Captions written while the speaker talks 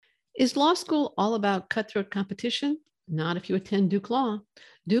Is law school all about cutthroat competition? Not if you attend Duke Law.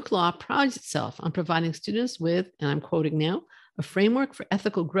 Duke Law prides itself on providing students with, and I'm quoting now, a framework for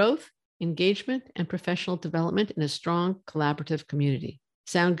ethical growth, engagement, and professional development in a strong collaborative community.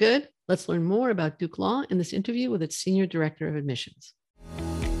 Sound good? Let's learn more about Duke Law in this interview with its Senior Director of Admissions.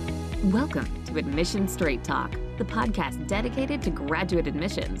 Welcome to Admission Straight Talk, the podcast dedicated to graduate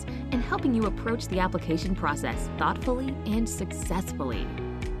admissions and helping you approach the application process thoughtfully and successfully.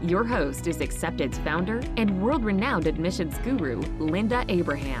 Your host is Accepted's founder and world-renowned admissions guru, Linda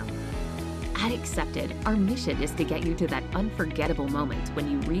Abraham. At Accepted, our mission is to get you to that unforgettable moment when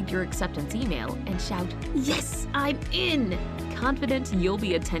you read your acceptance email and shout, "Yes, I'm in!" Confident you'll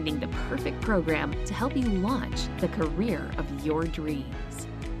be attending the perfect program to help you launch the career of your dreams.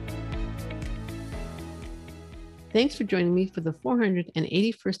 Thanks for joining me for the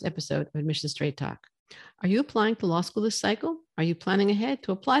 481st episode of Admission Straight Talk. Are you applying to law school this cycle? Are you planning ahead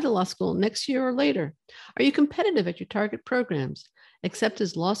to apply to law school next year or later? Are you competitive at your target programs?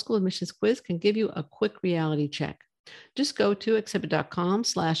 Accepted's Law School Admissions Quiz can give you a quick reality check. Just go to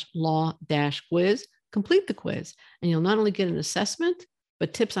accepted.com/law-quiz, complete the quiz, and you'll not only get an assessment,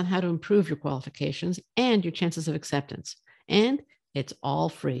 but tips on how to improve your qualifications and your chances of acceptance. And it's all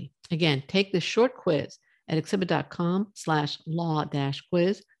free. Again, take this short quiz at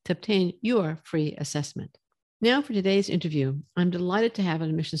accepted.com/law-quiz to obtain your free assessment. Now for today's interview, I'm delighted to have on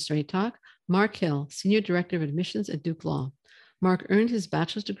Admission Straight Talk, Mark Hill, Senior Director of Admissions at Duke Law. Mark earned his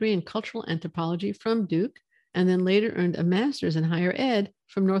bachelor's degree in cultural anthropology from Duke, and then later earned a master's in higher ed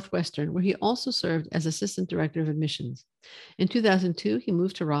from Northwestern, where he also served as Assistant Director of Admissions. In 2002, he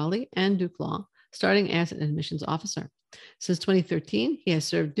moved to Raleigh and Duke Law, starting as an admissions officer. Since 2013, he has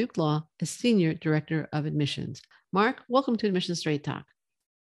served Duke Law as Senior Director of Admissions. Mark, welcome to Admission Straight Talk.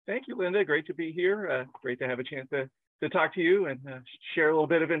 Thank you, Linda. Great to be here. Great to have a chance to talk to you and share a little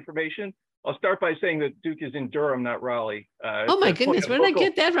bit of information. I'll start by saying that Duke is in Durham, not Raleigh. Oh my goodness, where did I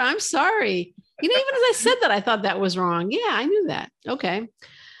get that from? I'm sorry. Even as I said that, I thought that was wrong. Yeah, I knew that. Okay.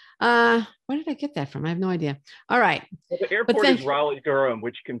 Where did I get that from? I have no idea. All right. Well, the airport is Raleigh, Durham,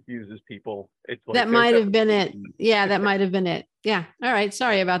 which confuses people. It's like that might have been it. Yeah, that might have been it. Yeah. All right.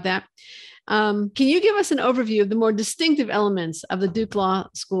 Sorry about that. Can you give us an overview of the more distinctive elements of the Duke Law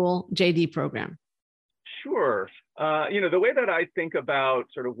School JD program? Sure. The way that I think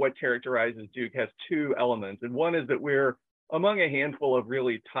about sort of what characterizes Duke has two elements. And one is that we're among a handful of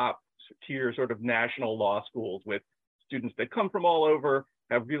really top tier sort of national law schools with students that come from all over,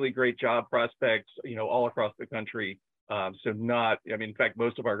 have really great job prospects, all across the country. In fact,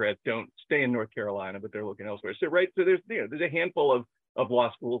 most of our grads don't stay in North Carolina, but they're looking elsewhere. So there's a handful of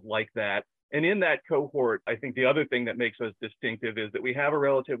law schools like that. And in that cohort, I think the other thing that makes us distinctive is that we have a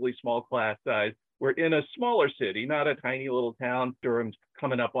relatively small class size. We're in a smaller city, not a tiny little town. Durham's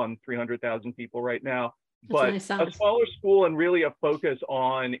coming up on 300,000 people right now, but a smaller school and really a focus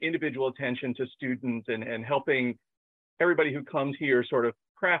on individual attention to students and helping everybody who comes here sort of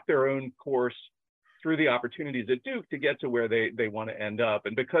craft their own course through the opportunities at Duke to get to where they want to end up.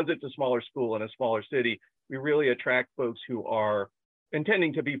 And because it's a smaller school in a smaller city, we really attract folks who are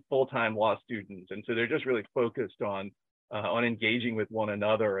intending to be full-time law students. And so they're just really focused on engaging with one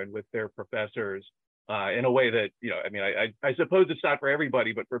another and with their professors in a way that, I suppose it's not for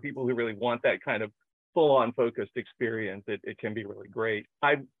everybody, but for people who really want that kind of full-on focused experience, it can be really great.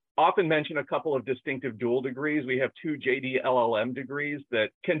 I often mention a couple of distinctive dual degrees. We have two JD LLM degrees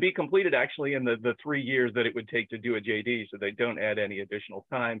that can be completed actually in the 3 years that it would take to do a JD, so they don't add any additional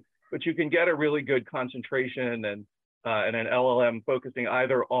time. But you can get a really good concentration and an LLM focusing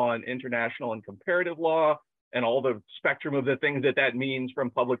either on international and comparative law and all the spectrum of the things that means,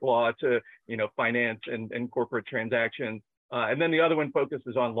 from public law to finance and corporate transactions. And then the other one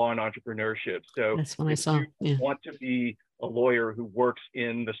focuses on law and entrepreneurship. So that's what I saw. You want to be a lawyer who works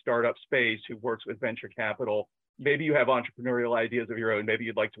in the startup space, who works with venture capital. Maybe you have entrepreneurial ideas of your own. Maybe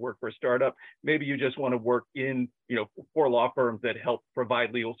you'd like to work for a startup. Maybe you just want to work in, for law firms that help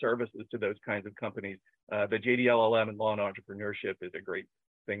provide legal services to those kinds of companies. The JD LLM and law and entrepreneurship is a great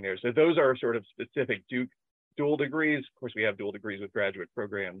thing there. So those are sort of specific Duke dual degrees. Of course, we have dual degrees with graduate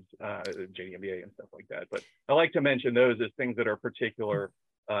programs, JD MBA and stuff like that. But I like to mention those as things that are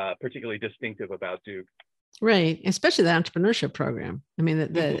particularly distinctive about Duke. Right, especially the entrepreneurship program. I mean,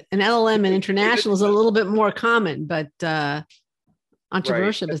 an LLM and international is a little bit more common, but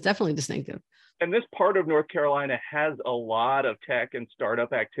entrepreneurship is definitely distinctive. And this part of North Carolina has a lot of tech and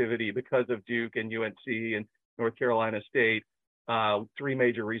startup activity because of Duke and UNC and North Carolina State, 3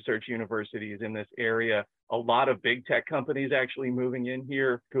 major research universities in this area. A lot of big tech companies actually moving in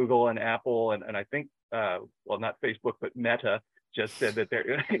here, Google and Apple, and I think, not Facebook, but Meta just said that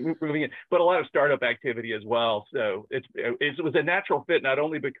they're moving in, but a lot of startup activity as well. So it was a natural fit, not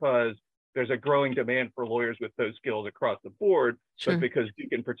only because there's a growing demand for lawyers with those skills across the board, Sure. but because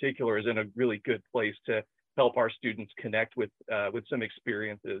Duke in particular is in a really good place to help our students connect with some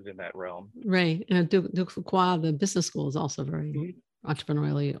experiences in that realm. Right. And Duke Fuqua, the business school, is also very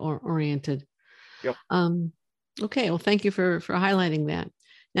entrepreneurially oriented. Yep. Okay. Well, thank you for highlighting that.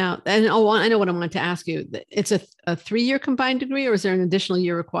 Now, and I know what I wanted to ask you. It's a 3-year combined degree, or is there an additional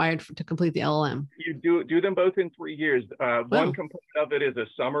year required to complete the LLM? You do them both in 3 years. One component of it is a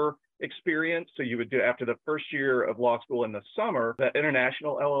summer experience. So you would do, after the first year of law school in the summer, the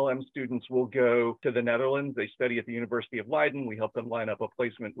international LLM students will go to the Netherlands. They study at the University of Leiden. We help them line up a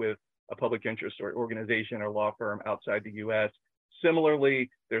placement with a public interest or organization or law firm outside the US.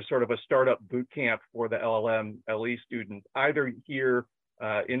 Similarly, there's sort of a startup boot camp for the LLM LE students, either here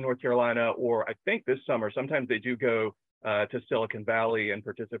in North Carolina, or I think this summer, sometimes they do go to Silicon Valley and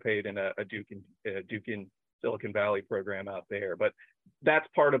participate in a Duke in Silicon Valley program out there. But that's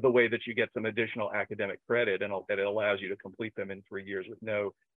part of the way that you get some additional academic credit, and it allows you to complete them in 3 years with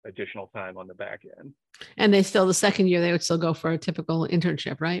no additional time on the back end. And the second year, they would still go for a typical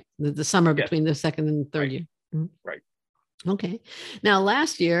internship, right? The summer between the second and third year. Mm-hmm. Right. Okay. Now,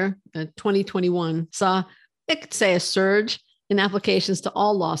 last year, 2021, saw, I could say, a surge in applications to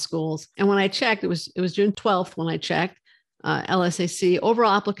all law schools. And when I checked, it was June 12th when I checked, LSAC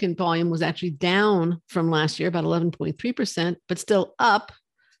overall applicant volume was actually down from last year, about 11.3%, but still up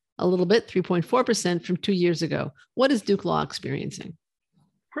a little bit, 3.4% from 2 years ago. What is Duke Law experiencing?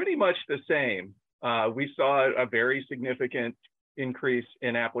 Pretty much the same. We saw a very significant increase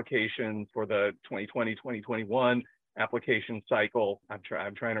in applications for the 2020-2021 application cycle. I'm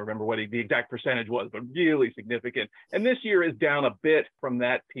trying to remember what the exact percentage was, but really significant. And this year is down a bit from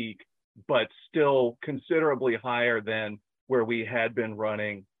that peak, but still considerably higher than where we had been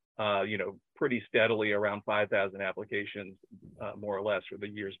running, pretty steadily around 5,000 applications, more or less, for the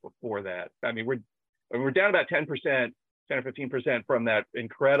years before that. I mean, we're down about 10%, 10 or 15% from that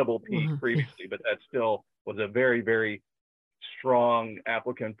incredible peak previously, but that still was a very, very strong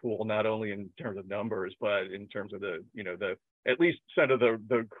applicant pool, not only in terms of numbers, but in terms of the at least some of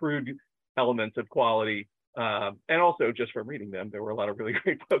the crude elements of quality. And also just from reading them, there were a lot of really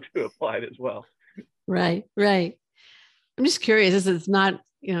great folks who applied as well. Right. I'm just curious, this is not,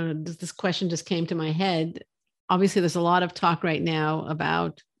 this question just came to my head. Obviously, there's a lot of talk right now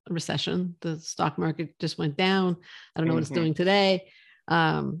about a recession. The stock market just went down. I don't know what it's doing today.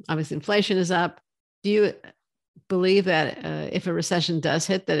 Obviously, inflation is up. Do you believe that if a recession does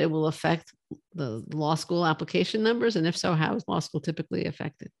hit, that it will affect the law school application numbers? And if so, how is law school typically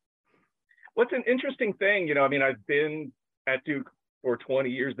affected? What's an interesting thing, I've been at Duke for 20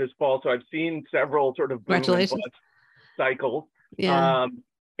 years this fall, so I've seen several sort of boom and bust cycles. Yeah.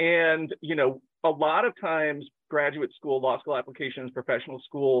 And, a lot of times graduate school, law school applications, professional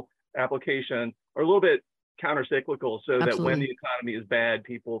school applications are a little bit counter-cyclical, so that when the economy is bad,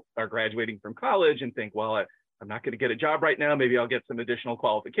 people are graduating from college and think, well, I'm not going to get a job right now. Maybe I'll get some additional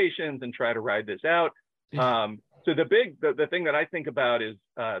qualifications and try to ride this out. So the thing that I think about is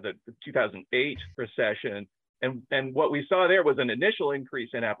the 2008 recession. And what we saw there was an initial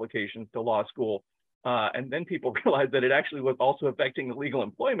increase in applications to law school. And then people realized that it actually was also affecting the legal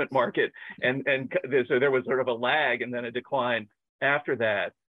employment market. And so there was sort of a lag and then a decline after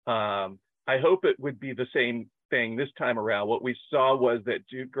that. I hope it would be the same thing this time around. What we saw was that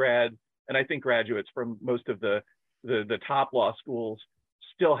Duke grads, and I think graduates from most of the top law schools,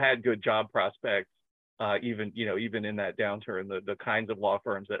 still had good job prospects, even in that downturn. The kinds of law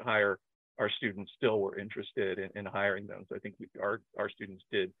firms that hire our students still were interested in hiring them. So I think our students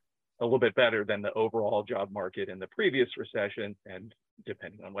did a little bit better than the overall job market in the previous recession, and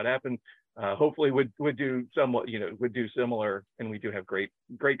depending on what happened, hopefully would do somewhat, would do similar. And we do have great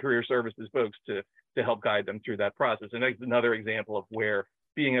career services folks to help guide them through that process. And that's another example of where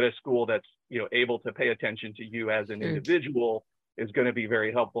being at a school that's able to pay attention to you as an individual is going to be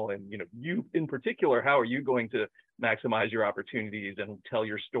very helpful. And you in particular, how are you going to maximize your opportunities and tell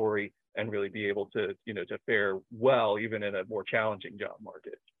your story and really be able to to fare well even in a more challenging job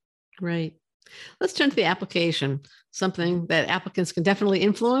market? Right. Let's turn to the application, something that applicants can definitely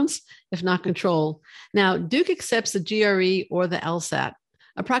influence, if not control. Now, Duke accepts the GRE or the LSAT.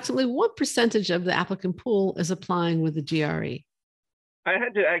 Approximately what percentage of the applicant pool is applying with the GRE? I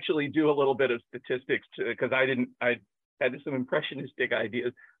had to actually do a little bit of statistics because I had some impressionistic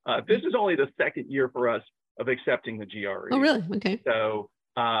ideas. This is only the second year for us of accepting the GRE. Oh, really? Okay. So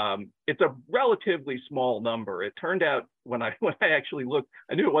It's a relatively small number. It turned out when I actually looked,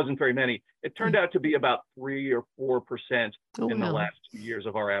 I knew it wasn't very many. It turned out to be about 3 or 4% in the last 2 years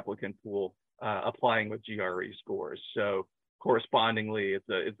of our applicant pool applying with GRE scores. So correspondingly,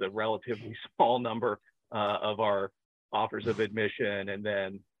 it's a relatively small number of our offers of admission, and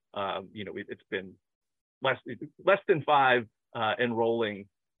then it's been less than 5 enrolling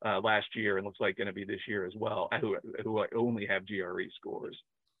last year, and looks like going to be this year as well, who only have GRE scores.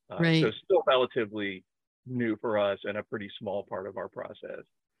 Right. So still relatively new for us and a pretty small part of our process.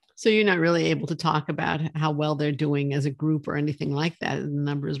 So you're not really able to talk about how well they're doing as a group or anything like that. The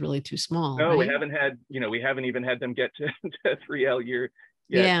number is really too small. No, right? we haven't even had them get to 3L year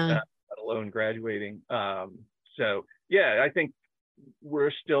yet, let alone graduating. So yeah, I think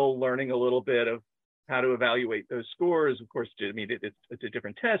we're still learning a little bit of how to evaluate those scores. Of course, I mean, it's a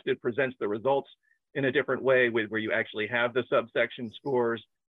different test. It presents the results in a different way where you actually have the subsection scores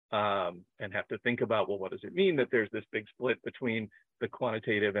and have to think about, well, what does it mean that there's this big split between the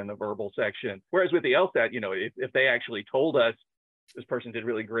quantitative and the verbal section? Whereas with the LSAT, if they actually told us this person did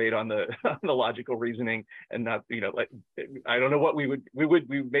really great on the logical reasoning and not, I don't know what we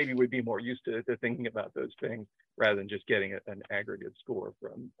maybe would be more used to thinking about those things rather than just getting an aggregate score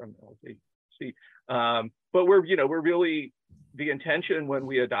from LSAT. But we're really, the intention when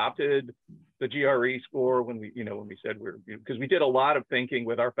we adopted the GRE score, when we said because we did a lot of thinking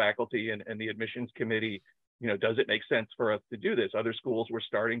with our faculty and the admissions committee, does it make sense for us to do this? Other schools were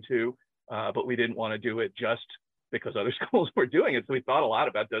starting to, but we didn't want to do it just because other schools were doing it. So we thought a lot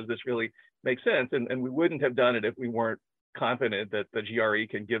about, does this really make sense? And we wouldn't have done it if we weren't confident that the GRE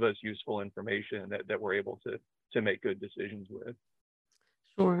can give us useful information that we're able to make good decisions with.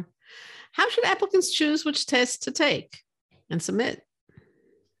 Sure. How should applicants choose which tests to take and submit?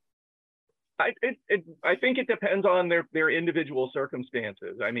 I think it depends on their individual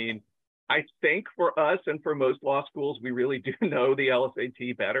circumstances. I mean, I think for us and for most law schools, we really do know the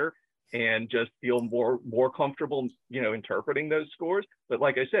LSAT better and just feel more comfortable, interpreting those scores. But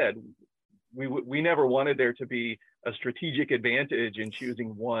like I said, we never wanted there to be a strategic advantage in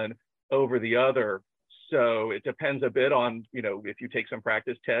choosing one over the other. So it depends a bit on, if you take some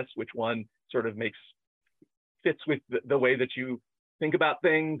practice tests, which one sort of fits with the way that you think about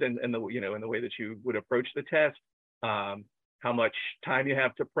things and the way that you would approach the test, how much time you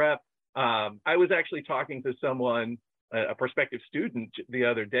have to prep. I was actually talking to someone, a prospective student the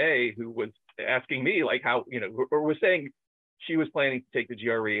other day, who was asking me like how, or was saying she was planning to take the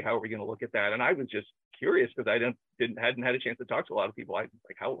GRE, how are we going to look at that? And I was just curious because I hadn't had a chance to talk to a lot of people.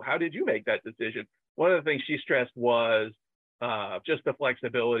 How did you make that decision? One of the things she stressed was just the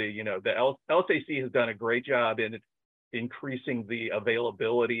flexibility. The LSAC has done a great job in increasing the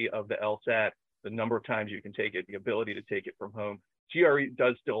availability of the LSAT, the number of times you can take it, the ability to take it from home. GRE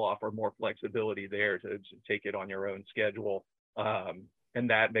does still offer more flexibility there to take it on your own schedule. And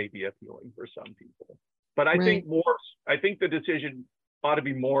that may be appealing for some people. But I think the decision ought to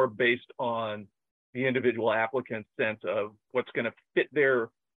be more based on the individual applicant's sense of what's going to fit their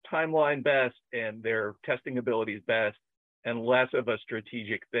timeline best and their testing abilities best, and less of a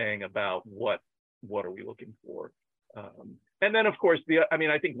strategic thing about what are we looking for. And then, of course,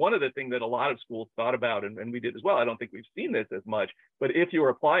 I think one of the things that a lot of schools thought about, and we did as well, I don't think we've seen this as much, but if you're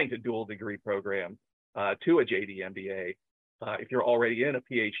applying to dual degree programs, to a JD MBA, if you're already in a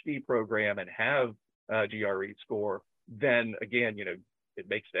PhD program and have a GRE score, then again, it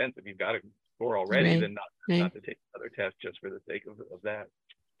makes sense if you've got a score already, then not to take another test just for the sake of that.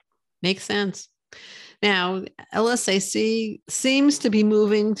 Makes sense. Now, LSAC seems to be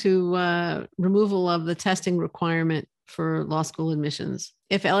moving to removal of the testing requirement for law school admissions.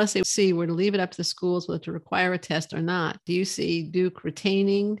 If LSAC were to leave it up to the schools whether to require a test or not, do you see Duke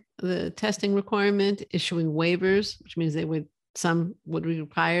retaining the testing requirement, issuing waivers, which means some would be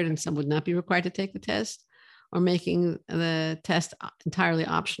required and some would not be required to take the test, or making the test entirely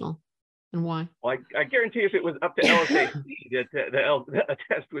optional? And why? Well, I guarantee if it was up to LSAC, a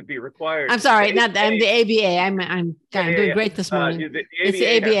test would be required. I'm sorry, I'm the ABA. I'm doing great this morning. It's the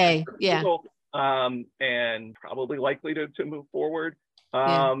ABA, yeah. And probably likely to move forward.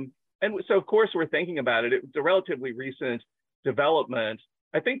 And so, of course, we're thinking about it. It's a relatively recent development.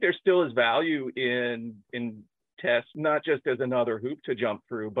 I think there still is value in tests, not just as another hoop to jump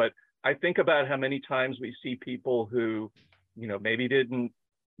through, but I think about how many times we see people who, maybe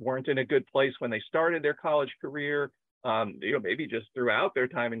weren't in a good place when they started their college career, maybe just throughout their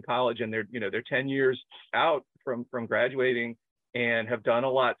time in college, and they're 10 years out from graduating and have done a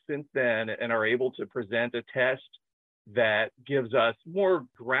lot since then and are able to present a test that gives us more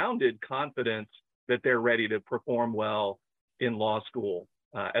grounded confidence that they're ready to perform well in law school.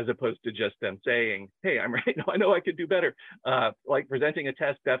 as opposed to just them saying, hey, I'm right. No, I know I could do better. Like presenting a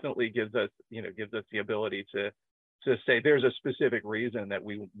test definitely gives us the ability to say there's a specific reason that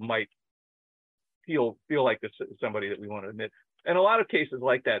we might feel like this is somebody that we want to admit. And a lot of cases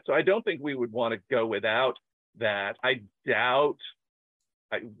like that. So I don't think we would want to go without that. I doubt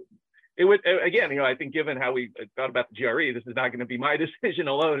it would, again, I think given how we thought about the GRE, this is not going to be my decision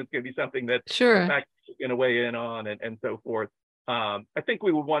alone. It's going to be something that Sure. faculty are going to weigh in on and so forth. I think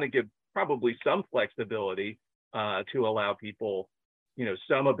we would want to give probably some flexibility to allow people,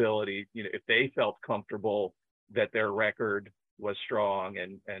 some ability, if they felt comfortable that their record was strong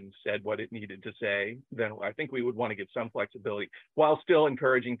and said what it needed to say, then I think we would want to give some flexibility while still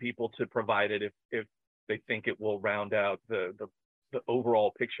encouraging people to provide it if they think it will round out the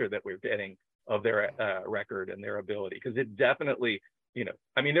overall picture that we're getting of their record and their ability. Because it definitely,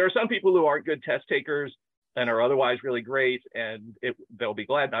 there are some people who aren't good test takers and are otherwise really great, and they'll be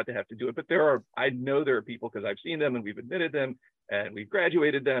glad not to have to do it. But I know there are people, because I've seen them and we've admitted them and we've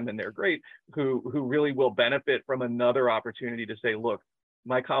graduated them and they're great, who really will benefit from another opportunity to say, look,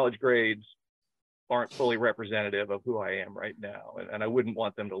 my college grades aren't fully representative of who I am right now. And I wouldn't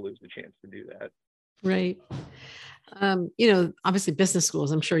want them to lose the chance to do that. Right. Obviously business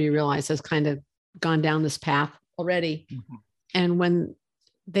schools, I'm sure you realize, has kind of gone down this path already. Mm-hmm. And when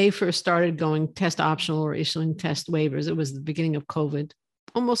they first started going test optional or issuing test waivers, it was the beginning of COVID,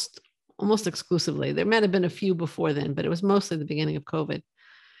 almost exclusively. There might have been a few before then, but it was mostly the beginning of COVID.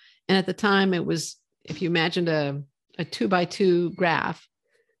 And at the time it was, if you imagined a 2x2 graph,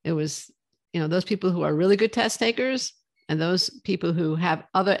 it was, those people who are really good test takers and those people who have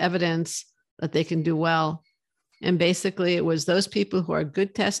other evidence that they can do well. And basically it was those people who are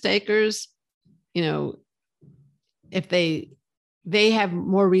good test takers, if they have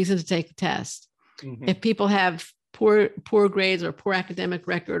more reason to take the test. Mm-hmm. If people have poor grades or poor academic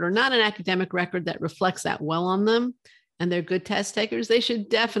record, or not an academic record that reflects that well on them, and they're good test takers, they should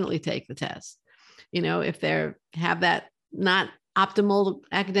definitely take the test. If they have that not optimal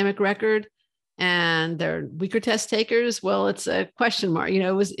academic record and they're weaker test takers, well, it's a question mark.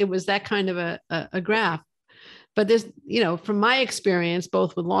 It was that kind of a graph. But there's, from my experience,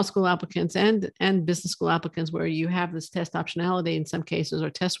 both with law school applicants and business school applicants, where you have this test optionality in some cases, or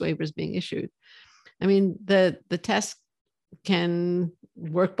test waivers being issued. The test can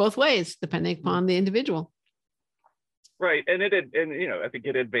work both ways depending upon the individual. Right, and I think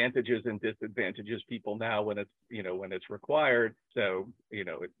it advantages and disadvantages people now when it's required. So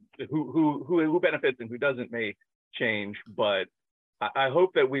who benefits and who doesn't may change, but I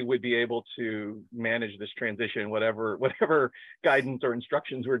hope that we would be able to manage this transition, whatever guidance or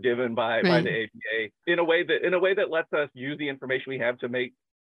instructions we're given by the APA, in a way that lets us use the information we have to make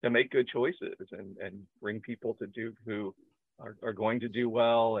good choices and bring people to Duke who are going to do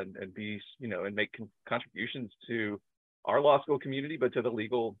well and be and make contributions to our law school community, but to the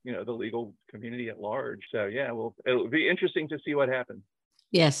legal community at large. So yeah, it'll be interesting to see what happens.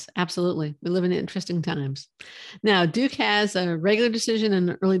 Yes, absolutely. We live in interesting times. Now, Duke has a regular decision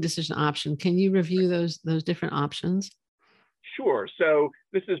and an early decision option. Can you review those different options? Sure. So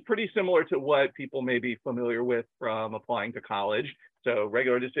this is pretty similar to what people may be familiar with from applying to college. So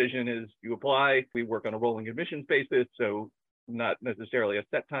regular decision is you apply, we work on a rolling admissions basis. So not necessarily a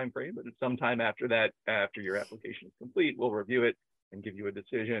set time frame, but it's sometime after that, after your application is complete, we'll review it and give you a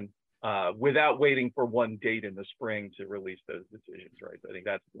decision. Without waiting for one date in the spring to release those decisions, right? So I think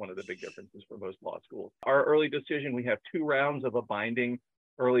that's one of the big differences for most law schools. Our early decision, we have 2 rounds of a binding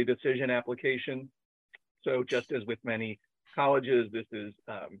early decision application. So just as with many colleges, this is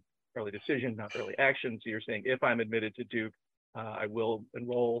early decision, not early action. So you're saying, if I'm admitted to Duke, I will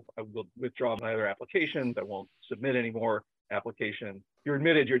enroll, I will withdraw my other applications, I won't submit any more applications. If you're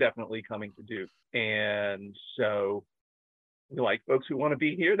admitted, you're definitely coming to Duke. And so like folks who want to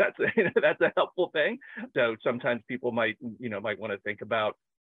be here, that's a helpful thing. So sometimes people might want to think about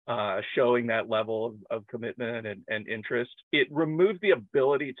showing that level of commitment and interest. It removes the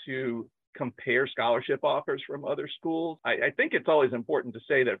ability to compare scholarship offers from other schools. I think it's always important to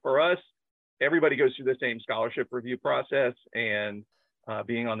say that for us, everybody goes through the same scholarship review process, and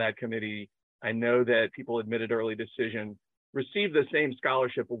being on that committee, I know that people admitted early decision receive the same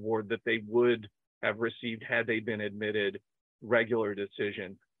scholarship award that they would have received had they been admitted regular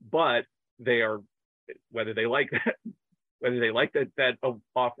decision, but they are, whether they like that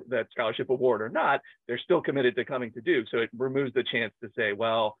offer, that scholarship award or not, they're still committed to coming to Duke. So it removes the chance to say,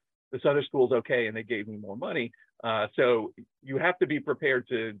 well, this other school's okay and they gave me more money. So you have to be prepared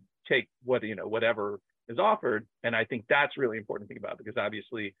to take whatever is offered. And I think that's really important to think about, because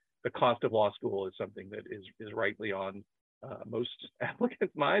obviously the cost of law school is something that is rightly on most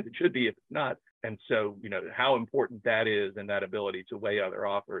applicants' minds. It should be if it's not. And so, how important that is and that ability to weigh other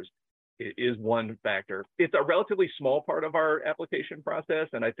offers is one factor. It's a relatively small part of our application process.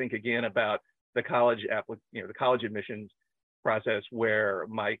 And I think, again, about the college the college admissions process, where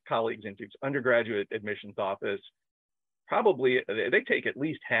my colleagues in Duke's undergraduate admissions office, probably they take at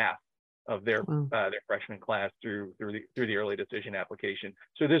least half of their freshman class through the early decision application.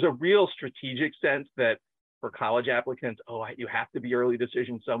 So there's a real strategic sense that for college applicants, you have to be early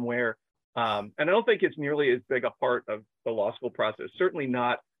decision somewhere. And I don't think it's nearly as big a part of the law school process, certainly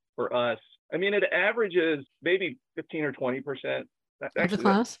not for us. I mean, it averages maybe 15 or 20%. Of the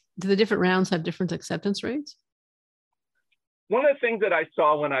class? Do the different rounds have different acceptance rates? One of the things that I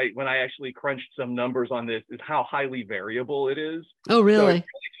saw when I actually crunched some numbers on this is how highly variable it is. Oh, really? So it really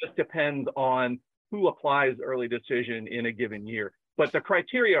just depends on who applies early decision in a given year. But the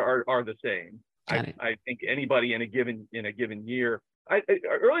criteria are the same. I think anybody in a given year.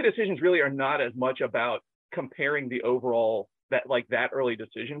 Early decisions really are not as much about comparing the overall that early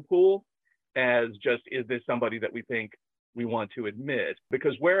decision pool as just, is this somebody that we think we want to admit?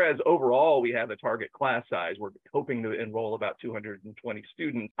 Because whereas overall we have a target class size, we're hoping to enroll about 220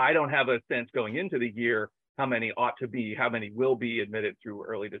 students. I don't have a sense going into the year how many ought to be, how many will be admitted through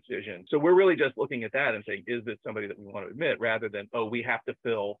early decision. So we're really just looking at that and saying, is this somebody that we want to admit, rather than, we have to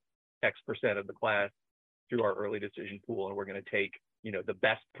fill X% of the class through our early decision pool, and we're going to take, the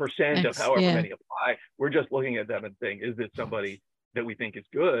best percent of however many apply. We're just looking at them and saying, is this somebody that we think is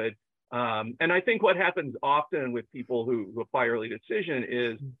good? And I think what happens often with people who apply early decision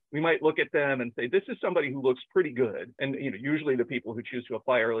is we might look at them and say, this is somebody who looks pretty good. And usually the people who choose to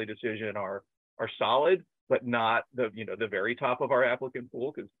apply early decision are solid, but not the very top of our applicant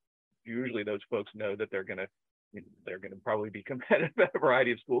pool, because usually those folks know that they're going to probably be competitive at a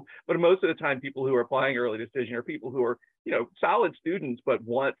variety of schools. But most of the time, people who are applying early decision are people who are solid students but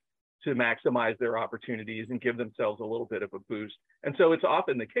want to maximize their opportunities and give themselves a little bit of a boost. And so it's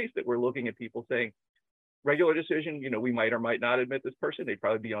often the case that we're looking at people saying, regular decision, we might or might not admit this person. They'd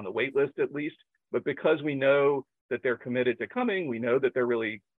probably be on the wait list at least. But because we know that they're committed to coming, we know that they're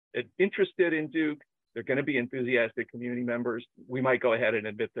really interested in Duke, they're going to be enthusiastic community members, we might go ahead and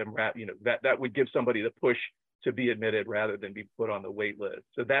admit them. That would give somebody the push to be admitted rather than be put on the wait list.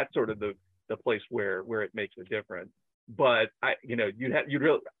 So that's sort of the place where it makes a difference. But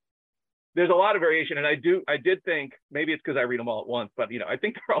there's a lot of variation, and I did think, maybe it's because I read them all at once, but I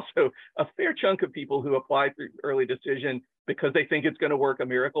think there are also a fair chunk of people who apply through early decision because they think it's going to work a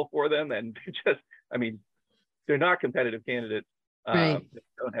miracle for them, and they're not competitive candidates. Right. They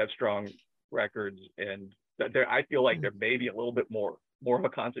don't have strong records, and I feel like there may be a little bit more of a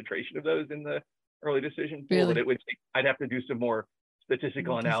concentration of those in the early decision pool. Really? That I'd have to do some more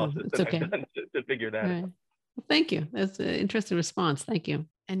statistical analysis I've done to figure that out. Well, thank you. That's an interesting response. Thank you.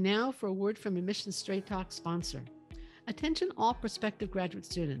 And now for a word from Admissions Straight Talk sponsor. Attention all prospective graduate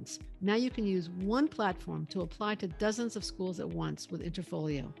students. Now you can use one platform to apply to dozens of schools at once with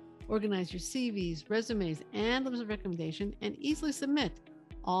Interfolio. Organize your CVs, resumes, and letters of recommendation and easily submit,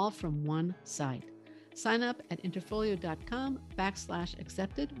 all from one site. Sign up at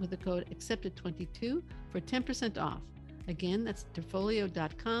interfolio.com/accepted with the code accepted22 for 10% off. Again, that's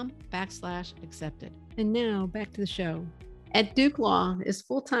interfolio.com/accepted. And now back to the show. At Duke Law, is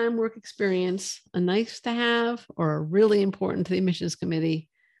full-time work experience a nice to have or really important to the admissions committee?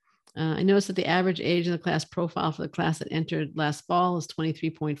 I noticed that the average age in the class profile for the class that entered last fall is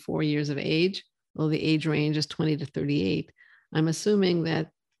 23.4 years of age, though the age range is 20 to 38. I'm assuming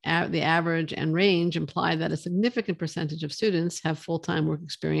that the average and range imply that a significant percentage of students have full-time work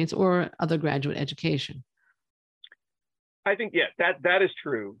experience or other graduate education. I think, that is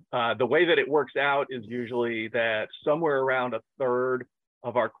true. The way that it works out is usually that somewhere around a third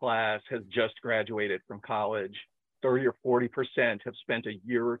of our class has just graduated from college. 30 or 40% have spent a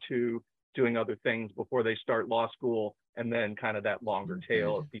year or two doing other things before they start law school, and then kind of that longer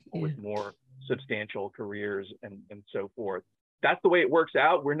tail of people with more substantial careers and so forth. That's the way it works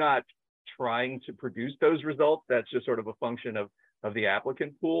out. We're not trying to produce those results. That's just sort of a function of the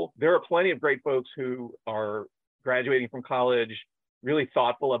applicant pool. There are plenty of great folks who are graduating from college, really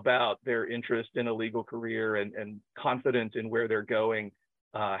thoughtful about their interest in a legal career and confident in where they're going,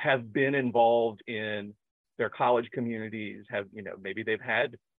 have been involved in their college communities, maybe they've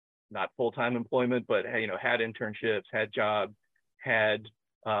had not full-time employment, but had internships, had jobs, had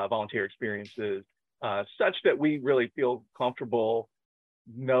volunteer experiences, such that we really feel comfortable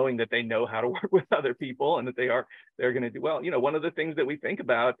knowing that they know how to work with other people and that they're going to do well. One of the things that we think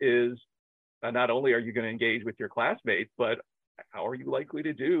about is not only are you going to engage with your classmates, but how are you likely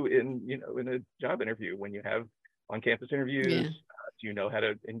to do in a job interview when you have on-campus interviews? Yeah. Do you know how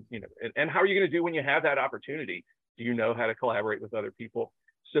to, and how are you going to do when you have that opportunity? Do you know how to collaborate with other people?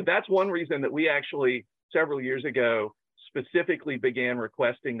 So that's one reason that we actually, several years ago, specifically began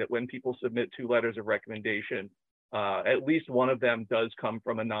requesting that when people submit 2 letters of recommendation, at least one of them does come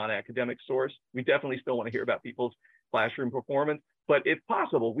from a non-academic source. We definitely still want to hear about people's classroom performance, but if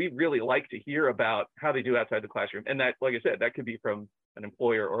possible, we really like to hear about how they do outside the classroom. And that, like I said, that could be from an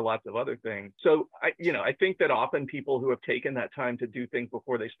employer or lots of other things. So I think that often people who have taken that time to do things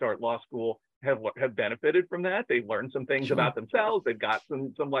before they start law school have benefited from that. They've learned some things about themselves. They've got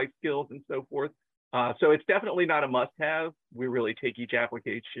some life skills and so forth. So it's definitely not a must-have. We really take each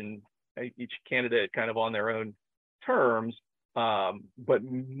application, each candidate kind of on their own terms, but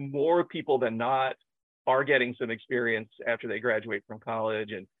more people than not are getting some experience after they graduate from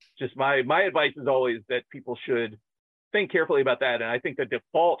college. And just my advice is always that people should think carefully about that. And I think the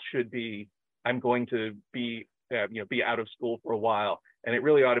default should be, I'm going to be out of school for a while. And it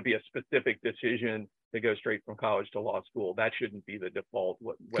really ought to be a specific decision to go straight from college to law school. That shouldn't be the default.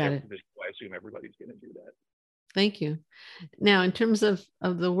 I assume everybody's going to do that. Thank you. Now, in terms of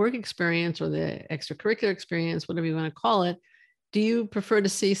the work experience or the extracurricular experience, whatever you want to call it, do you prefer to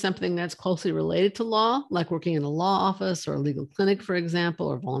see something that's closely related to law, like working in a law office or a legal clinic, for example,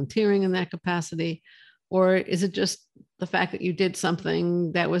 or volunteering in that capacity? Or is it just the fact that you did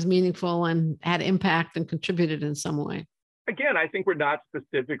something that was meaningful and had impact and contributed in some way? Again, I think we're not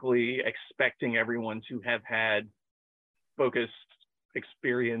specifically expecting everyone to have had focused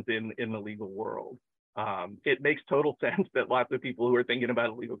experience in the legal world. It makes total sense that lots of people who are thinking about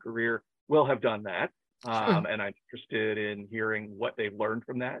a legal career will have done that. And I'm interested in hearing what they've learned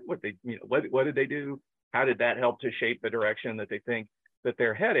from that. What did they do? How did that help to shape the direction that they think that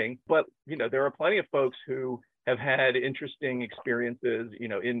they're heading? But there are plenty of folks who have had interesting experiences,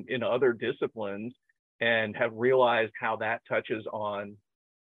 in other disciplines and have realized how that touches on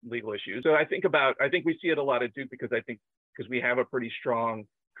legal issues. So I think we see it a lot at Duke because we have a pretty strong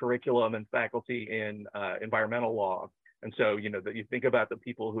curriculum and faculty in environmental law. And so, that you think about the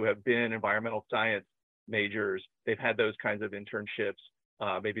people who have been environmental science majors, they've had those kinds of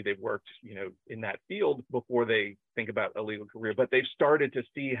internships. Maybe they've worked, in that field before they think about a legal career, but they've started to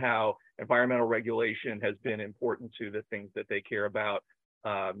see how environmental regulation has been important to the things that they care about.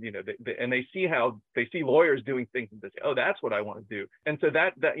 And they see lawyers doing things and they say, oh, that's what I want to do. And so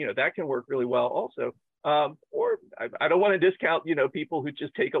that can work really well also. Or I don't want to discount, people who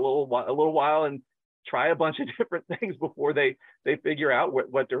just take a little while and try a bunch of different things before they figure out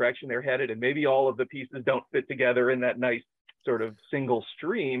what direction they're headed. And maybe all of the pieces don't fit together in that nice sort of single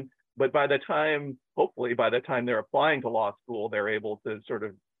stream. But hopefully by the time they're applying to law school, they're able to sort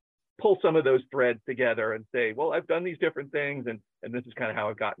of pull some of those threads together and say, well, I've done these different things and this is kind of how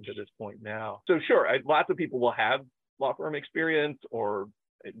I've gotten to this point now. So sure, lots of people will have law firm experience or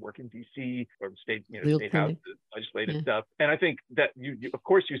work in DC or state houses, legislative stuff. And I think that you of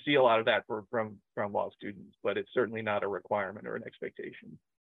course you see a lot of that from law students, but it's certainly not a requirement or an expectation.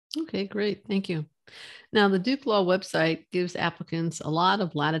 Okay, great. Thank you. Now, the Duke Law website gives applicants a lot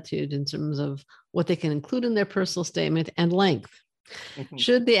of latitude in terms of what they can include in their personal statement and length.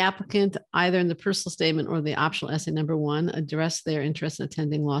 Should the applicant, either in the personal statement or the optional essay number 1, address their interest in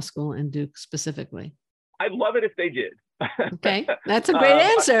attending law school and Duke specifically? I'd love it if they did. Okay, that's a great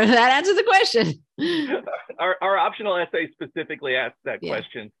answer. That answers the question. Our optional essay specifically asks that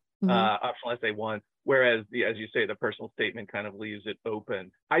question, optional essay 1, whereas as you say, the personal statement kind of leaves it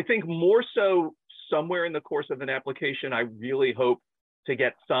open. I think more so somewhere in the course of an application, I really hope to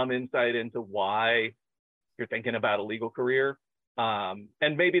get some insight into why you're thinking about a legal career.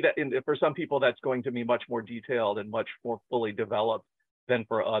 And maybe that for some people, that's going to be much more detailed and much more fully developed than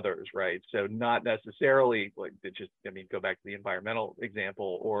for others, right? So not necessarily like go back to the environmental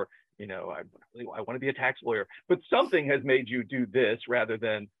example, or I want to be a tax lawyer, but something has made you do this rather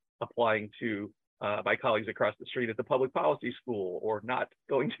than applying to my colleagues across the street at the public policy school or not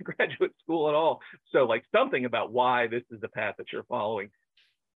going to graduate school at all. So like something about why this is the path that you're following.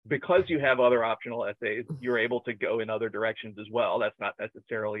 Because you have other optional essays, you're able to go in other directions as well. That's not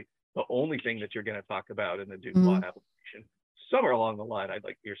necessarily the only thing that you're going to talk about in the Duke Law application. Somewhere along the line, I'd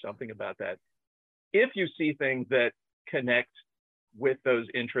like to hear something about that. If you see things that connect with those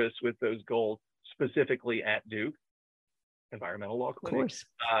interests, with those goals, specifically at Duke, environmental law clinic,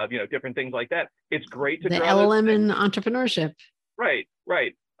 different things like that, it's great to the LLM in entrepreneurship. Right.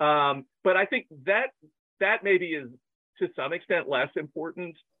 But I think that maybe is to some extent less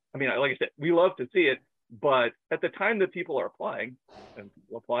important. I mean, like I said, we love to see it, but at the time that people are applying, and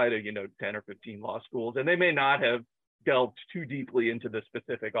people apply to 10 or 15 law schools, and they may not have delved too deeply into the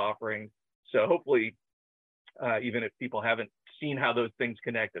specific offerings. So hopefully even if people haven't seen how those things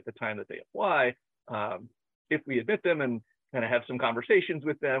connect at the time that they apply. If we admit them and kind of have some conversations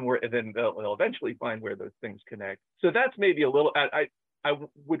with them, then they'll eventually find where those things connect. So that's maybe a little, I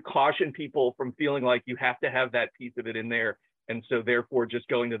would caution people from feeling like you have to have that piece of it in there. And so therefore just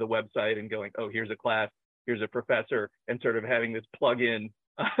going to the website and going, oh, here's a class, here's a professor, and sort of having this plug-in,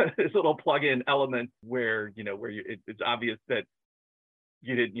 this little plug-in element where, it's obvious that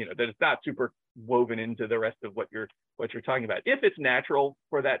that it's not super woven into the rest of what you're talking about. If it's natural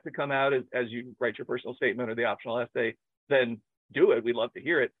for that to come out as you write your personal statement or the optional essay, then do it. We'd love to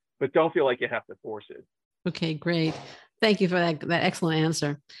hear it, but don't feel like you have to force it. Okay, great. Thank you for that excellent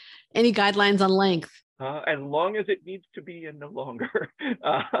answer. Any guidelines on length? As long as it needs to be and no longer.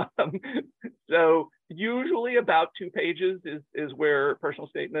 So usually about 2 pages is where personal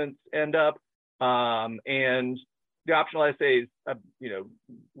statements end up. And the optional essays,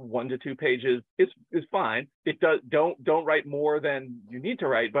 1 to 2 pages is fine. Don't write more than you need to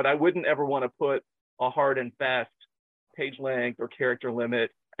write, but I wouldn't ever want to put a hard and fast page length or character limit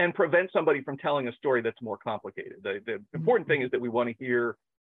and prevent somebody from telling a story that's more complicated. The important thing is that we want to hear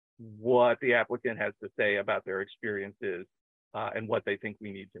what the applicant has to say about their experiences and what they think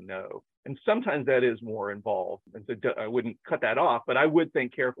we need to know. And sometimes that is more involved. And so I wouldn't cut that off, but I would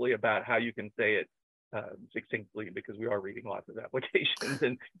think carefully about how you can say it succinctly, because we are reading lots of applications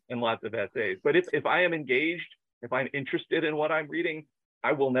and lots of essays. But if I am engaged, if I'm interested in what I'm reading,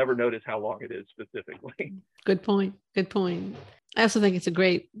 I will never notice how long it is specifically. Good point. Good point. I also think it's a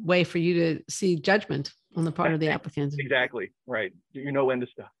great way for you to see judgment on the part of the applicant. Exactly. Right. You know when to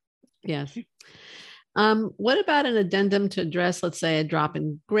stop. Yes. What about an addendum to address, let's say, a drop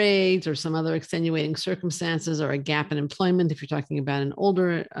in grades or some other extenuating circumstances or a gap in employment if you're talking about an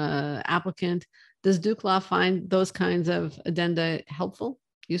older applicant? Does Duke Law find those kinds of addenda helpful,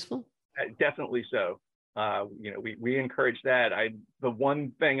 useful? Definitely so. We encourage that. The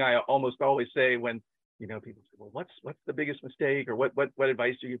one thing I almost always say when people say, well, what's the biggest mistake, or what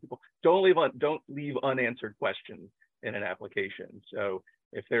advice do you give people? Don't leave unanswered questions in an application. So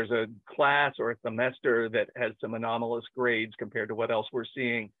if there's a class or a semester that has some anomalous grades compared to what else we're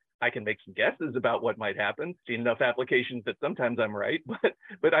seeing, I can make some guesses about what might happen. Seen enough applications that sometimes I'm right,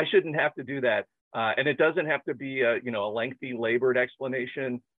 but I shouldn't have to do that. And it doesn't have to be a lengthy, labored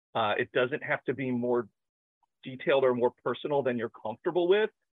explanation. It doesn't have to be more detailed or more personal than you're comfortable with.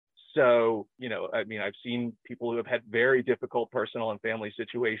 So, I've seen people who have had very difficult personal and family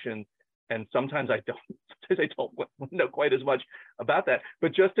situations, and sometimes I don't know quite as much about that,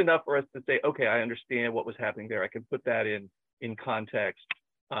 but just enough for us to say, okay, I understand what was happening there. I can put that in context.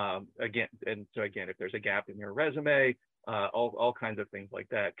 Again, if there's a gap in your resume, all kinds of things like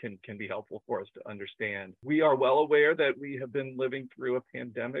that can be helpful for us to understand. We are well aware that we have been living through a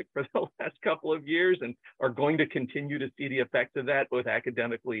pandemic for the last couple of years and are going to continue to see the effects of that, both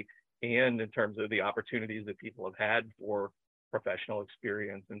academically and in terms of the opportunities that people have had for professional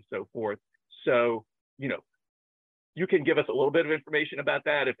experience and so forth. So, you can give us a little bit of information about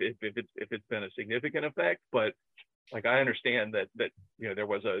that if it's been a significant effect, but I understand that there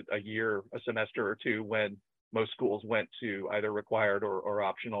was a semester or two when most schools went to either required or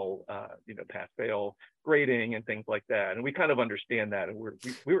optional, pass-fail grading and things like that. And we kind of understand that, and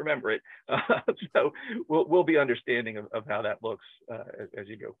we remember it. So we'll be understanding of how that looks as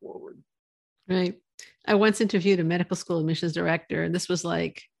you go forward. Right. I once interviewed a medical school admissions director, and this was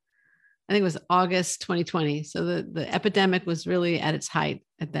I think it was August 2020. So the epidemic was really at its height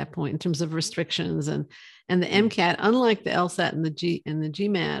at that point in terms of restrictions, and the MCAT, unlike the LSAT and the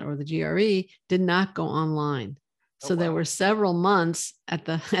GMAT or the GRE, did not go online. So there were several months at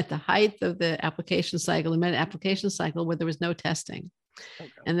the height of the application cycle, the med application cycle, where there was no testing. Okay.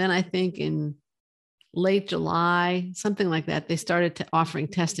 And then I think in late July, something like that, they started offering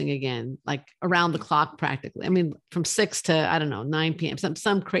testing again, like around the clock practically. From 6 to, 9 p.m.,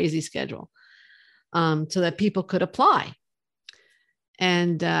 some crazy schedule, so that people could apply.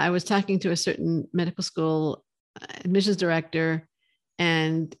 And I was talking to a certain medical school admissions director,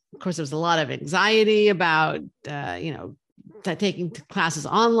 and of course, there was a lot of anxiety about, taking classes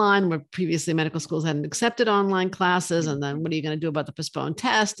online, where previously medical schools hadn't accepted online classes. And then what are you going to do about the postponed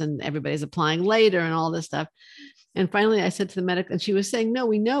test? And everybody's applying later and all this stuff. And finally I said to the medical, and she was saying, no,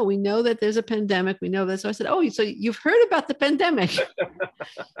 we know that there's a pandemic. We know this. So I said, oh, so you've heard about the pandemic.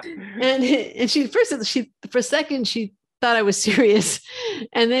 and she for a second, she thought I was serious.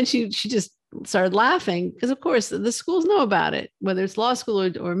 And then she just started laughing, because of course the schools know about it, whether it's law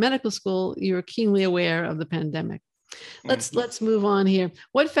school or medical school, you're keenly aware of the pandemic. Let's move on here.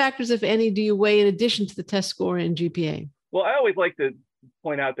 What factors, if any, do you weigh in addition to the test score and GPA? Well, I always like to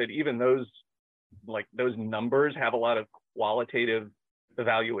point out that even those like those numbers have a lot of qualitative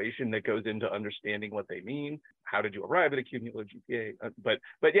evaluation that goes into understanding what they mean. How did you arrive at a cumulative GPA? But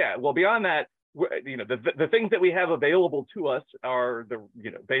yeah, well, beyond that, the things that we have available to us are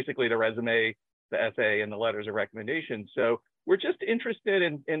basically the resume, the essay, and the letters of recommendation. So we're just interested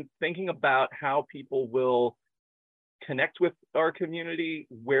in thinking about how people will connect with our community,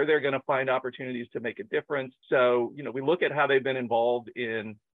 where they're going to find opportunities to make a difference. So, we look at how they've been involved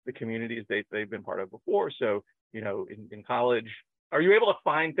in the communities they've been part of before. So, in college, are you able to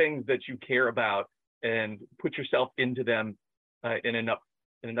find things that you care about and put yourself into them in enough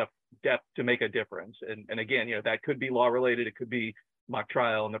depth to make a difference? And again, that could be law related, it could be mock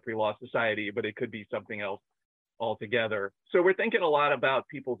trial in the pre-law society, but it could be something else altogether. So we're thinking a lot about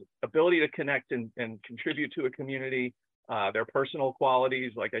people's ability to connect and contribute to a community, their personal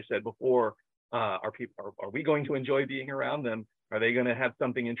qualities. Like I said before, are we going to enjoy being around them? Are they going to have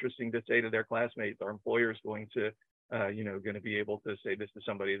something interesting to say to their classmates? Are employers going to going to be able to say this is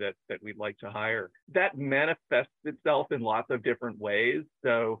somebody that we'd like to hire? That manifests itself in lots of different ways.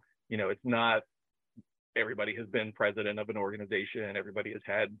 So, it's not everybody has been president of an organization, everybody has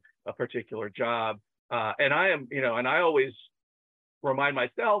had a particular job. And I am, and I always remind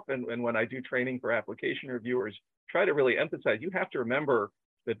myself, and when I do training for application reviewers, try to really emphasize, you have to remember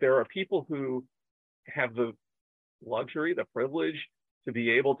that there are people who have the luxury, the privilege to be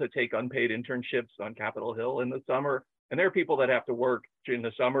able to take unpaid internships on Capitol Hill in the summer. And there are people that have to work in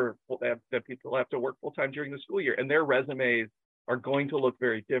the summer, that people have to work full time during the school year, and their resumes are going to look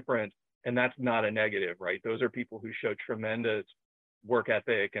very different. And that's not a negative, right? Those are people who show tremendous work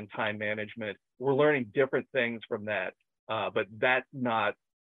ethic and time management. We're learning different things from that, but that's not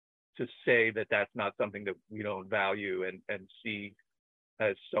to say that that's not something that we don't value and see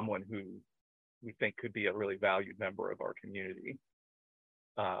as someone who we think could be a really valued member of our community.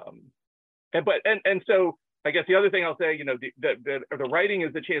 So I guess the other thing I'll say, the writing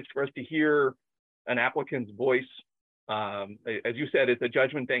is the chance for us to hear an applicant's voice. As you said, it's a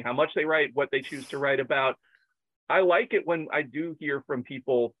judgment thing, how much they write, what they choose to write about. I like it when I do hear from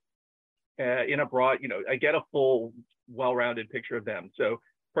people in a broad, I get a full, well-rounded picture of them. So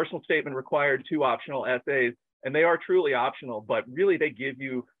personal statement required, 2 optional essays, and they are truly optional, but really they give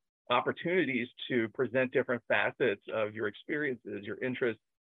you opportunities to present different facets of your experiences, your interests.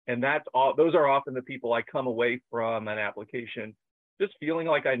 And those are often the people I come away from an application just feeling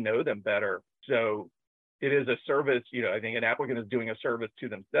like I know them better. So it is a service, I think an applicant is doing a service to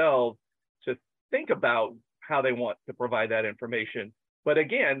themselves to think about how they want to provide that information. But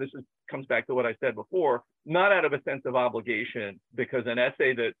again, this comes back to what I said before, not out of a sense of obligation, because an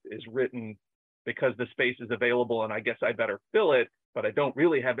essay that is written because the space is available and I guess I better fill it, but I don't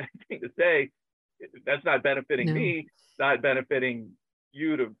really have anything to say, that's not benefiting me, not benefiting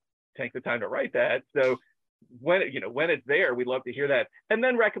you to take the time to write that. So when it's there, we'd love to hear that. And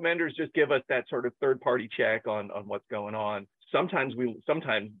then recommenders just give us that sort of third-party check on what's going on. Sometimes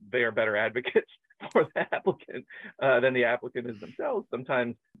they are better advocates for the applicant than the applicant is themselves.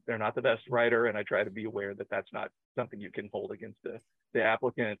 Sometimes they're not the best writer, and I try to be aware that that's not something you can hold against the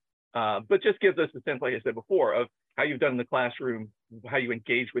applicant. But just gives us a sense, like I said before, of how you've done in the classroom, how you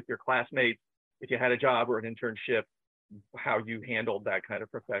engage with your classmates, if you had a job or an internship, how you handled that kind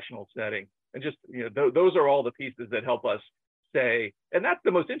of professional setting. And just, those are all the pieces that help us say, and that's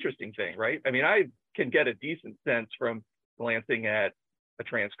the most interesting thing, right? I mean, I can get a decent sense from glancing at a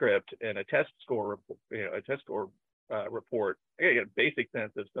transcript and a test score, report. I get a basic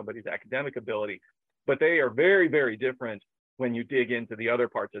sense of somebody's academic ability, but they are very, very different when you dig into the other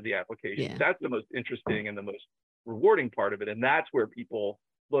parts of the application. Yeah. That's the most interesting and the most rewarding part of it. And that's where people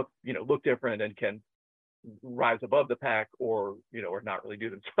look different and can rise above the pack, or not really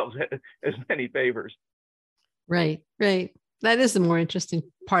do themselves as many favors. Right. That is the more interesting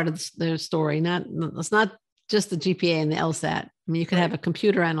part of their story. It's not just the GPA and the LSAT. I mean, you could have a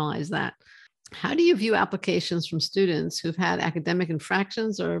computer analyze that. How do you view applications from students who've had academic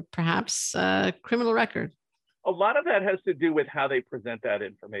infractions or perhaps a criminal record? A lot of that has to do with how they present that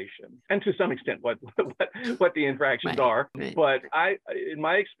information, and to some extent what the infractions are. Right. But in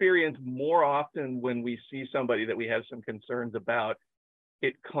my experience, more often when we see somebody that we have some concerns about,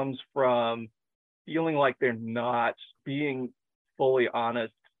 it comes from feeling like they're not being fully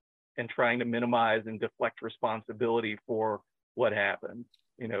honest and trying to minimize and deflect responsibility for what happened.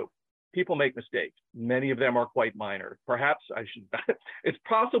 People make mistakes. Many of them are quite minor. Perhaps it's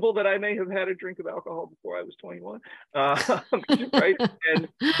possible that I may have had a drink of alcohol before I was 21, right? And,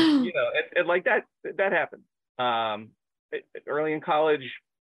 and like that happens. Early in college,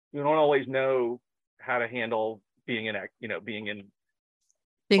 you don't always know how to handle being an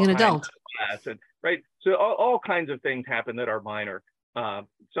adult. class, and right. So all kinds of things happen that are minor.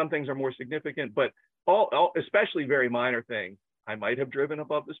 Some things are more significant, but especially very minor things. I might have driven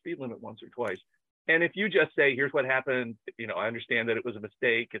above the speed limit once or twice. And if you just say, here's what happened, I understand that it was a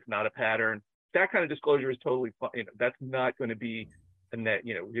mistake, it's not a pattern, that kind of disclosure is totally fine. That's not going to be a net,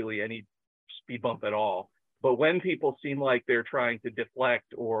 really any speed bump at all. But when people seem like they're trying to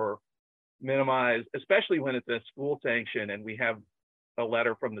deflect or minimize, especially when it's a school sanction and we have a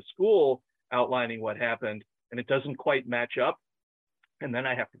letter from the school outlining what happened and it doesn't quite match up, and then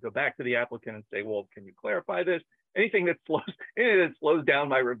I have to go back to the applicant and say, well, can you clarify this? Anything that slows down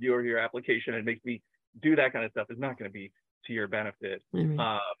my review of your application and makes me do that kind of stuff is not going to be to your benefit.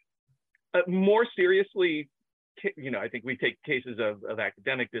 More seriously, I think we take cases of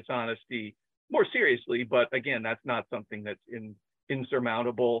academic dishonesty more seriously, but again, that's not something that's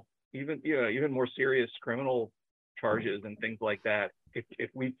insurmountable. Even more serious criminal charges and things like that. If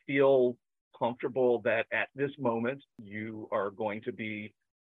we feel comfortable that at this moment you are going to be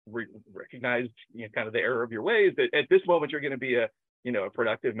recognized, kind of the error of your ways, that at this moment you're going to be a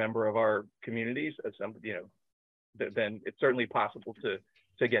productive member of our communities, then it's certainly possible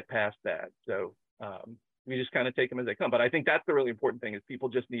to get past that. So we just kind of take them as they come. But I think that's the really important thing, is people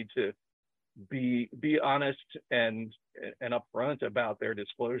just need to be honest and upfront about their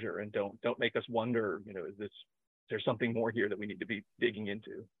disclosure, and don't make us wonder, is there something more here that we need to be digging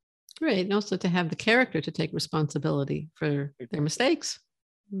into. Right. And also to have the character to take responsibility for their mistakes.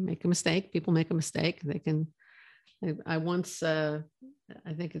 Make a mistake. People make a mistake. They can. I once, I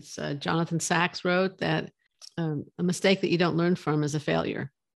think it's Jonathan Sachs wrote that a mistake that you don't learn from is a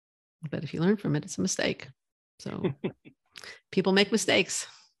failure. But if you learn from it, it's a mistake. So people make mistakes.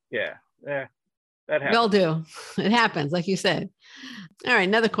 Yeah. That happens. We all do. It happens, like you said. All right.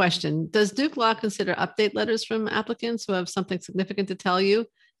 Another question. Does Duke Law consider update letters from applicants who have something significant to tell you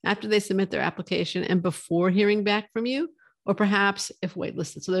after they submit their application and before hearing back from you, or perhaps if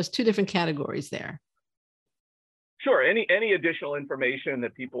waitlisted? So there's two different categories there. Sure. Any additional information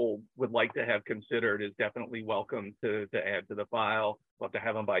that people would like to have considered is definitely welcome to add to the file. Love to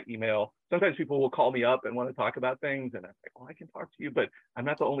have them by email. Sometimes people will call me up and want to talk about things, and I'm like, well, I can talk to you, but I'm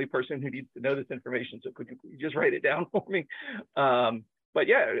not the only person who needs to know this information. So could you just write it down for me? But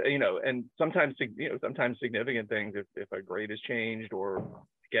yeah, and sometimes significant things, if a grade has changed or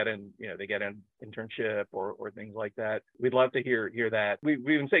they get an internship or things like that. We'd love to hear that. We've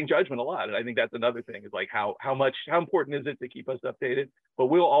been saying judgment a lot, and I think that's another thing, is like how important is it to keep us updated? But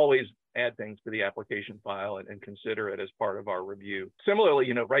we'll always add things to the application file and consider it as part of our review.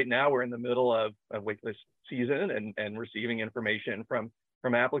 Similarly, right now we're in the middle of a waitlist season and receiving information from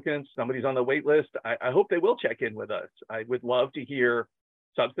applicants. Somebody's on the wait list. I hope they will check in with us. I would love to hear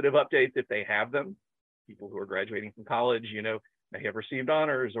substantive updates if they have them. People who are graduating from college, may have received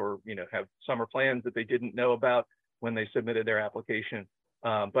honors or have summer plans that they didn't know about when they submitted their application.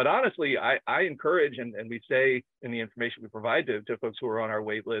 But honestly, I encourage, and we say in the information we provide to folks who are on our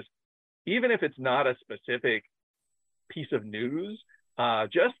wait list, even if it's not a specific piece of news,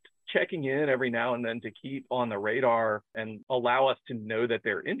 just checking in every now and then to keep on the radar and allow us to know that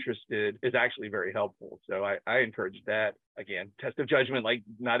they're interested is actually very helpful. So I encourage that. Again, test of judgment, like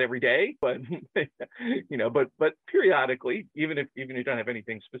not every day, but but periodically, even if you don't have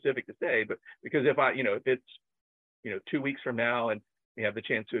anything specific to say, but because if it's 2 weeks from now and we have the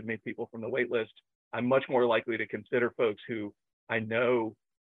chance to admit people from the wait list, I'm much more likely to consider folks who I know,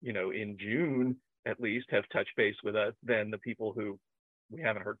 in June at least have touched base with us than the people who we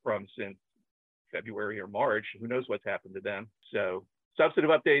haven't heard from since February or March. Who knows what's happened to them? So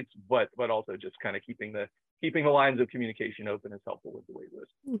substantive updates, but also just kind of keeping the lines of communication open is helpful with the wait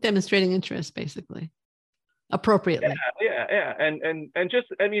list. Demonstrating interest, basically, appropriately. Yeah. And just,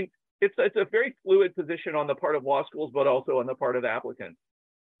 it's a very fluid position on the part of law schools, but also on the part of the applicants.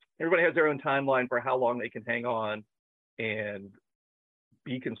 Everybody has their own timeline for how long they can hang on and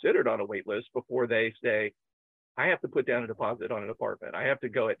be considered on a wait list before they say, I have to put down a deposit on an apartment. I have to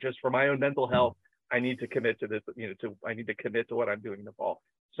go, just for my own mental health, I need to commit to this, I need to commit to what I'm doing in the fall.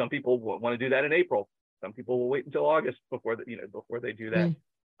 Some people want to do that in April. Some people will wait until August before they do that.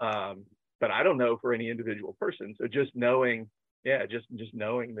 But I don't know for any individual person. So just knowing, just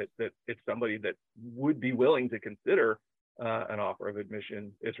knowing that it's somebody that would be willing to consider an offer of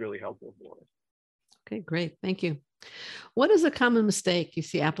admission is really helpful for us. Okay, great. Thank you. What is a common mistake you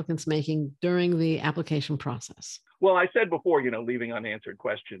see applicants making during the application process? Well, I said before, leaving unanswered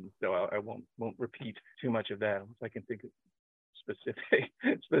questions, so I won't repeat too much of that unless I can think of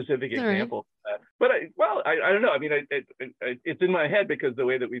specific examples. Right. But I don't know. It's in my head because the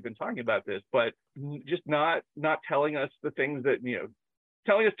way that we've been talking about this, but just not telling us the things that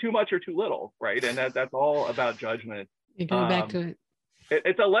telling us too much or too little, right? And that's all about judgment. You're going back to it.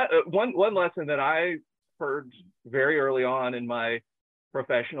 It's one lesson that I heard very early on in my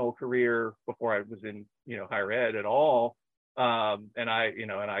professional career before I was in higher ed at all. And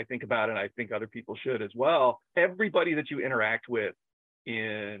I think about it, and I think other people should as well. Everybody that you interact with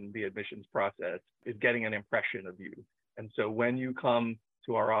in the admissions process is getting an impression of you. And so when you come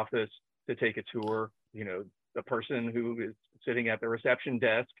to our office to take a tour, the person who is sitting at the reception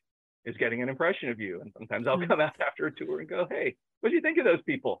desk is getting an impression of you. And sometimes I'll come out after a tour and go, hey, what do you think of those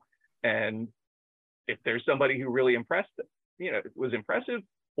people? And if there's somebody who really impressed them, was impressive,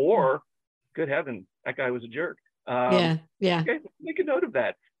 or good heavens, that guy was a jerk. Yeah. Okay, make a note of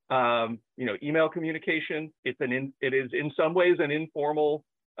that. Email communication, it is in some ways an informal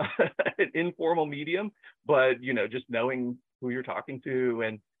medium, but just knowing who you're talking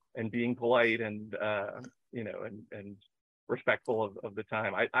to and being polite and and respectful of the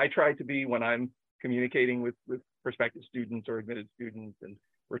time. I try to be, when I'm communicating with prospective students or admitted students, and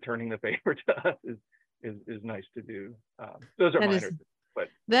returning the favor to us is nice to do. Those are minor. But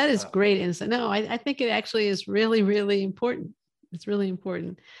that is great insight. No, I think it actually is really, really important. It's really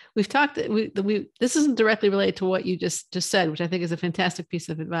important. We've talked, this isn't directly related to what you just said, which I think is a fantastic piece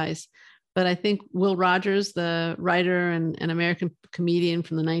of advice. But I think Will Rogers, the writer and an American comedian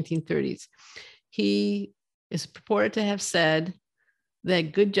from the 1930s, he is purported to have said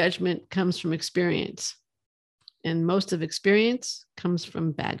that good judgment comes from experience, and most of experience comes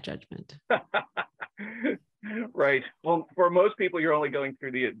from bad judgment. Right. Well, for most people, you're only going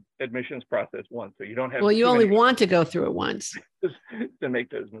through the admissions process once, so you don't have. Well, you only want to go through it once to make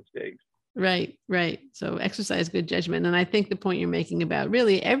those mistakes. Right. So exercise good judgment. And I think the point you're making about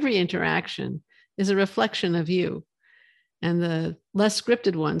really every interaction is a reflection of you, and the less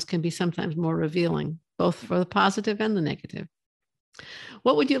scripted ones can be sometimes more revealing, both for the positive and the negative.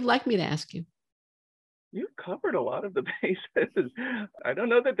 What would you like me to ask you? You've covered a lot of the bases. I don't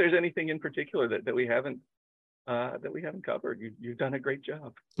know that there's anything in particular that we haven't covered. You've done a great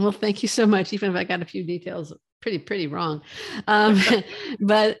job. Well, thank you so much. Even if I got a few details pretty wrong,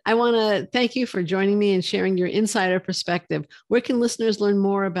 but I want to thank you for joining me and sharing your insider perspective. Where can listeners learn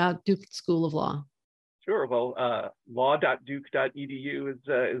more about Duke School of Law? Sure. Well, law.duke.edu is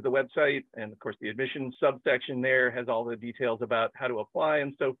the website, and of course the admissions subsection there has all the details about how to apply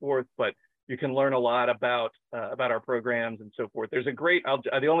and so forth. But you can learn a lot about our programs and so forth. There's a great,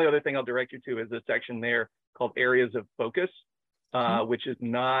 the only other thing I'll direct you to is a section there called Areas of Focus, which is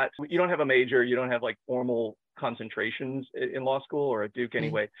not, you don't have a major, you don't have like formal concentrations in law school or at Duke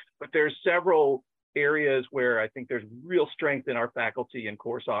anyway, but there's several areas where I think there's real strength in our faculty and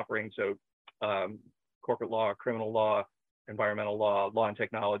course offerings. So corporate law, criminal law, environmental law, law and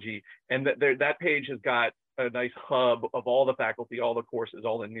technology. And that page has got a nice hub of all the faculty, all the courses,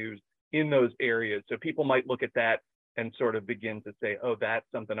 all the news in those areas. So people might look at that and sort of begin to say, oh, that's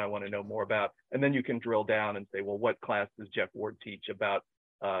something I want to know more about. And then you can drill down and say, well, what class does Jeff Ward teach about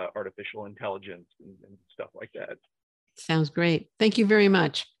artificial intelligence and stuff like that? Sounds great. Thank you very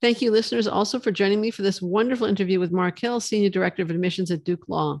much. Thank you, listeners, also for joining me for this wonderful interview with Mark Hill, Senior Director of Admissions at Duke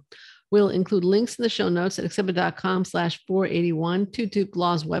Law. We'll include links in the show notes at accepted.com/481 to Duke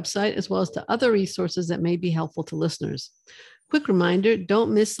Law's website, as well as to other resources that may be helpful to listeners. Quick reminder,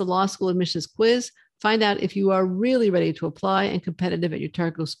 don't miss the law school admissions quiz. Find out if you are really ready to apply and competitive at your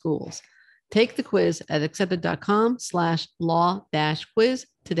target schools. Take the quiz at accepted.com/law-quiz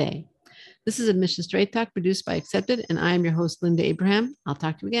today. This is Admission Straight Talk produced by Accepted, and I am your host, Linda Abraham. I'll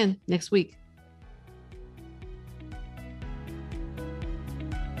talk to you again next week.